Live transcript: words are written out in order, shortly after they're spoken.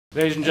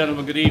Ladies and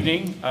gentlemen, good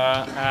evening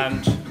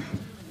and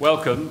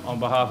welcome on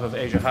behalf of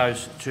Asia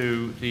House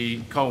to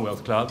the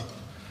Commonwealth Club,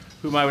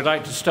 whom I would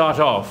like to start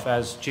off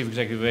as Chief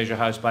Executive of Asia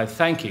House by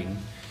thanking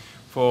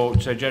for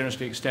so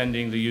generously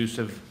extending the use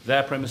of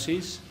their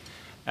premises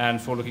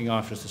and for looking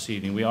after us this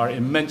evening. We are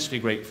immensely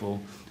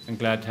grateful and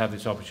glad to have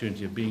this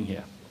opportunity of being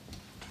here.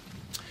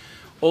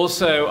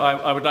 Also,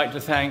 I would like to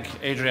thank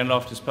Adrienne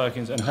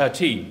Loftus-Perkins and her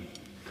team,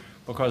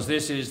 because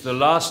this is the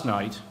last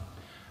night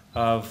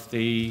of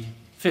the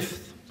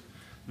 5th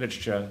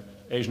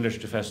Asian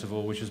Literature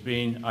Festival, which has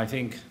been, I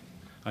think,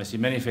 I see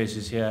many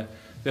faces here,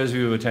 those of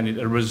you who attended,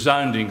 a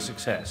resounding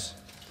success.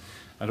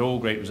 And all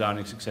great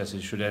resounding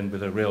successes should end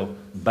with a real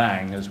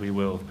bang, as we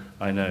will,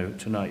 I know,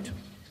 tonight.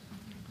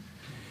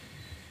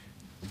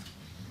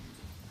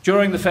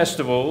 During the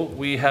festival,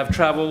 we have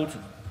traveled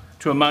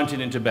to a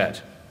mountain in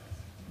Tibet,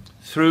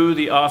 through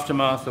the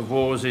aftermath of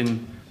wars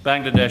in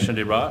Bangladesh and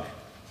Iraq.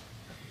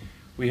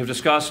 We have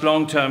discussed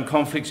long-term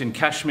conflicts in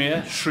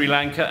Kashmir, Sri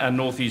Lanka, and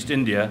northeast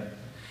India,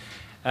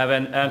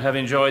 and have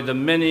enjoyed the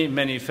many,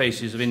 many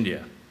faces of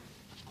India.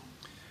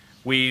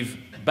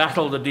 We've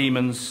battled the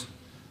demons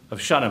of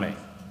Shahnameh,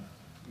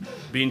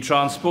 been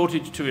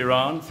transported to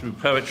Iran through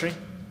poetry,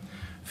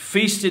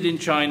 feasted in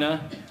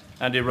China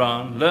and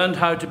Iran, learned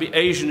how to be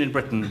Asian in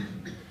Britain,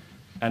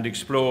 and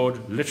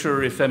explored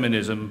literary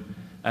feminism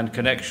and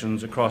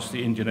connections across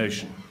the Indian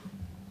Ocean.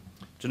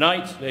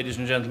 Tonight, ladies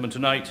and gentlemen,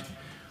 tonight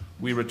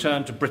we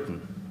return to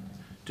Britain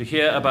to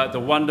hear about the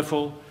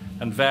wonderful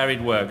and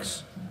varied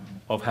works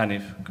of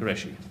Hanif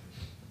Kureishi.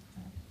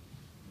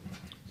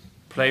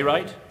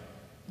 Playwright,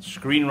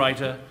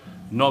 screenwriter,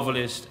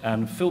 novelist,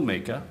 and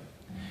filmmaker,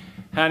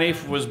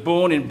 Hanif was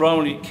born in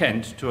Bromley,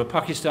 Kent, to a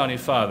Pakistani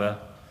father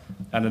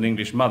and an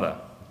English mother.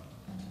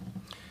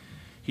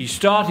 He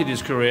started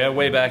his career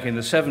way back in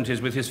the 70s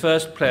with his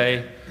first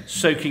play,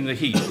 Soaking the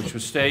Heat, which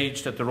was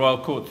staged at the Royal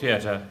Court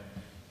Theatre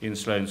in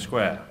Sloane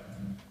Square,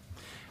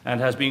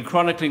 and has been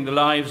chronicling the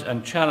lives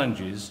and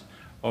challenges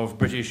of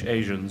British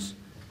Asians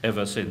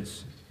ever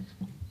since.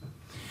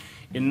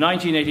 In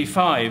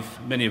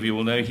 1985, many of you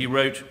will know, he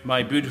wrote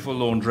My Beautiful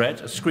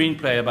Laundrette, a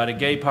screenplay about a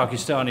gay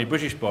Pakistani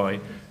British boy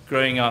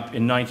growing up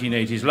in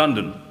 1980s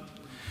London,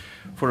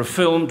 for a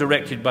film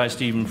directed by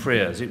Stephen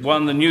Frears. It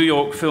won the New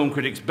York Film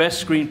Critics'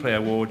 Best Screenplay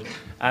Award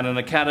and an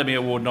Academy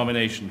Award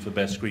nomination for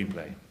Best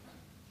Screenplay.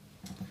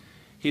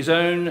 His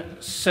own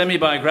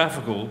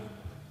semi-biographical,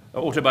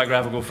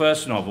 autobiographical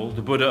first novel,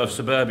 The Buddha of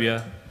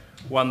Suburbia,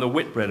 won the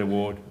Whitbread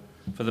Award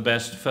for the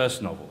Best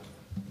First Novel.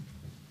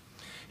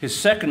 His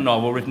second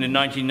novel, written in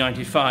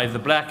 1995, The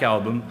Black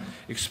Album,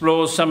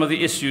 explores some of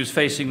the issues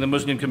facing the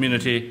Muslim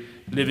community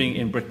living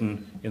in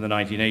Britain in the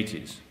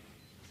 1980s.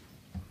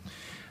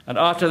 And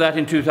after that,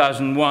 in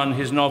 2001,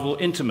 his novel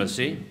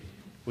Intimacy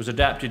was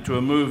adapted to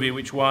a movie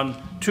which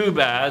won 2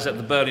 Bears at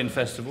the Berlin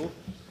Festival,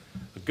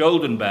 a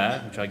Golden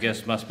Bear, which I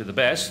guess must be the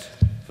best,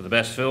 for the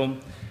best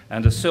film,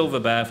 and a Silver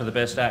Bear for the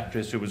best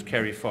actress, who was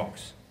Kerry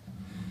Fox.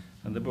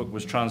 And the book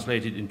was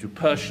translated into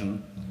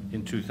Persian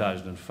in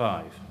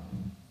 2005.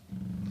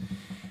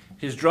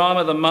 His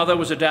drama, The Mother,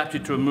 was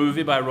adapted to a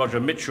movie by Roger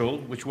Mitchell,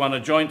 which won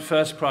a joint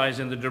first prize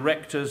in the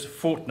Director's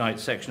Fortnight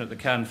section at the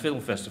Cannes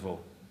Film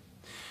Festival.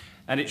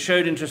 And it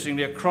showed,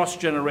 interestingly, a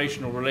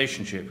cross-generational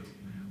relationship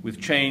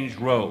with changed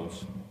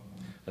roles.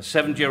 A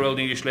 70-year-old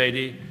English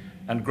lady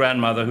and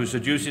grandmother who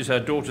seduces her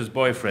daughter's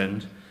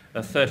boyfriend, a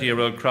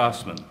 30-year-old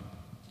craftsman.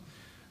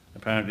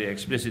 Apparently,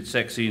 explicit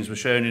sex scenes were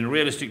shown in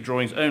realistic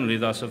drawings only,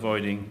 thus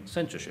avoiding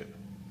censorship.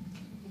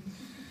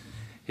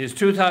 His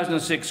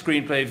 2006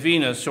 screenplay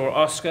Venus saw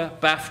Oscar,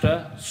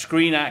 BAFTA,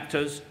 Screen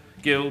Actors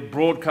Guild,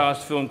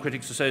 Broadcast Film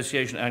Critics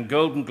Association, and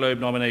Golden Globe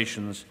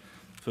nominations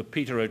for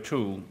Peter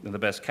O'Toole in the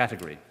Best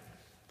category.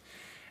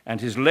 And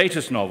his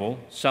latest novel,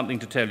 Something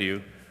to Tell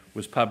You,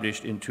 was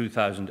published in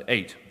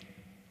 2008.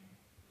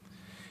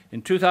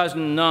 In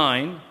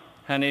 2009,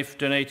 Hanif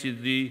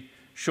donated the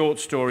short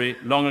story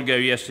Long Ago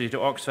Yesterday to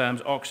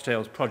Oxfam's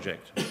Oxtails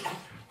project,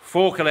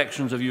 4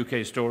 collections of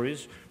UK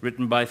stories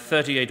written by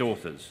 38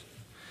 authors.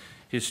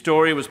 His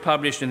story was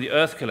published in the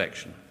Earth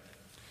collection.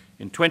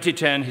 In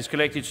 2010, his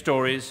collected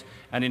stories,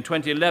 and in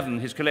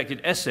 2011, his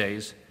collected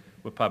essays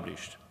were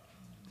published.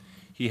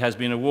 He has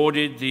been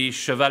awarded the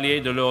Chevalier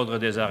de l'Ordre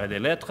des Arts et des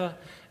Lettres,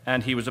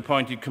 and he was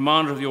appointed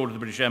Commander of the Order of the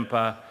British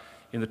Empire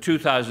in the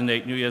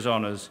 2008 New Year's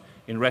Honours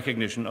in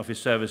recognition of his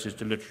services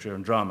to literature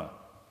and drama.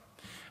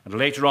 And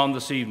later on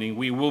this evening,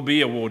 we will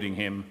be awarding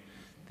him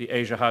the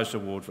Asia House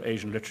Award for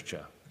Asian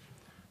Literature,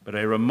 but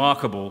a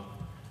remarkable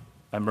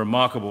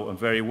and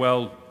very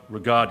well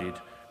regarded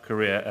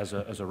career as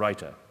a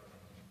writer.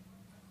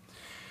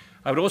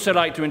 I would also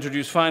like to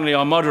introduce finally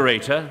our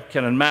moderator,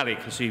 Kenan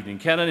Malik, this evening.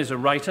 Kenan is a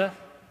writer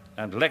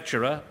and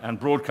lecturer and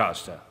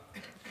broadcaster.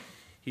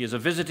 He is a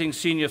visiting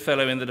senior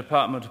fellow in the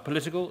Department of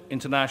Political,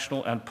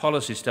 International and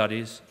Policy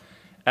Studies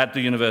at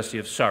the University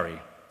of Surrey.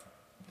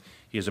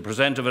 He is a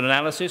presenter of an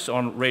analysis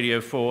on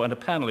Radio 4 and a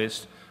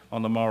panelist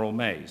on The Moral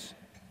Maze.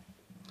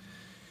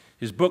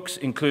 His books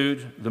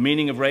include The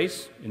Meaning of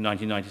Race in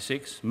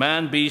 1996,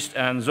 Man, Beast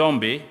and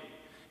Zombie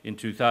in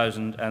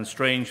 2000, and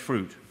Strange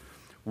Fruit,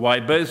 why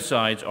both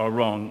sides are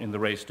wrong in the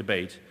race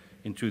debate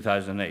in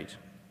 2008.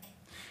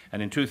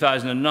 And in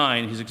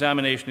 2009, his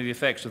examination of the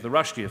effects of the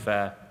Rushdie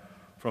affair,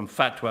 From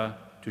Fatwa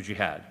to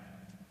Jihad.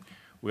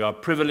 We are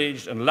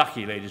privileged and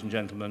lucky, ladies and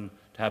gentlemen,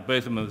 to have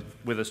both of them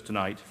with us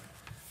tonight.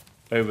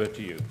 Over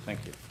to you.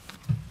 Thank you.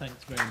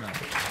 Thanks very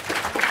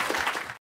much.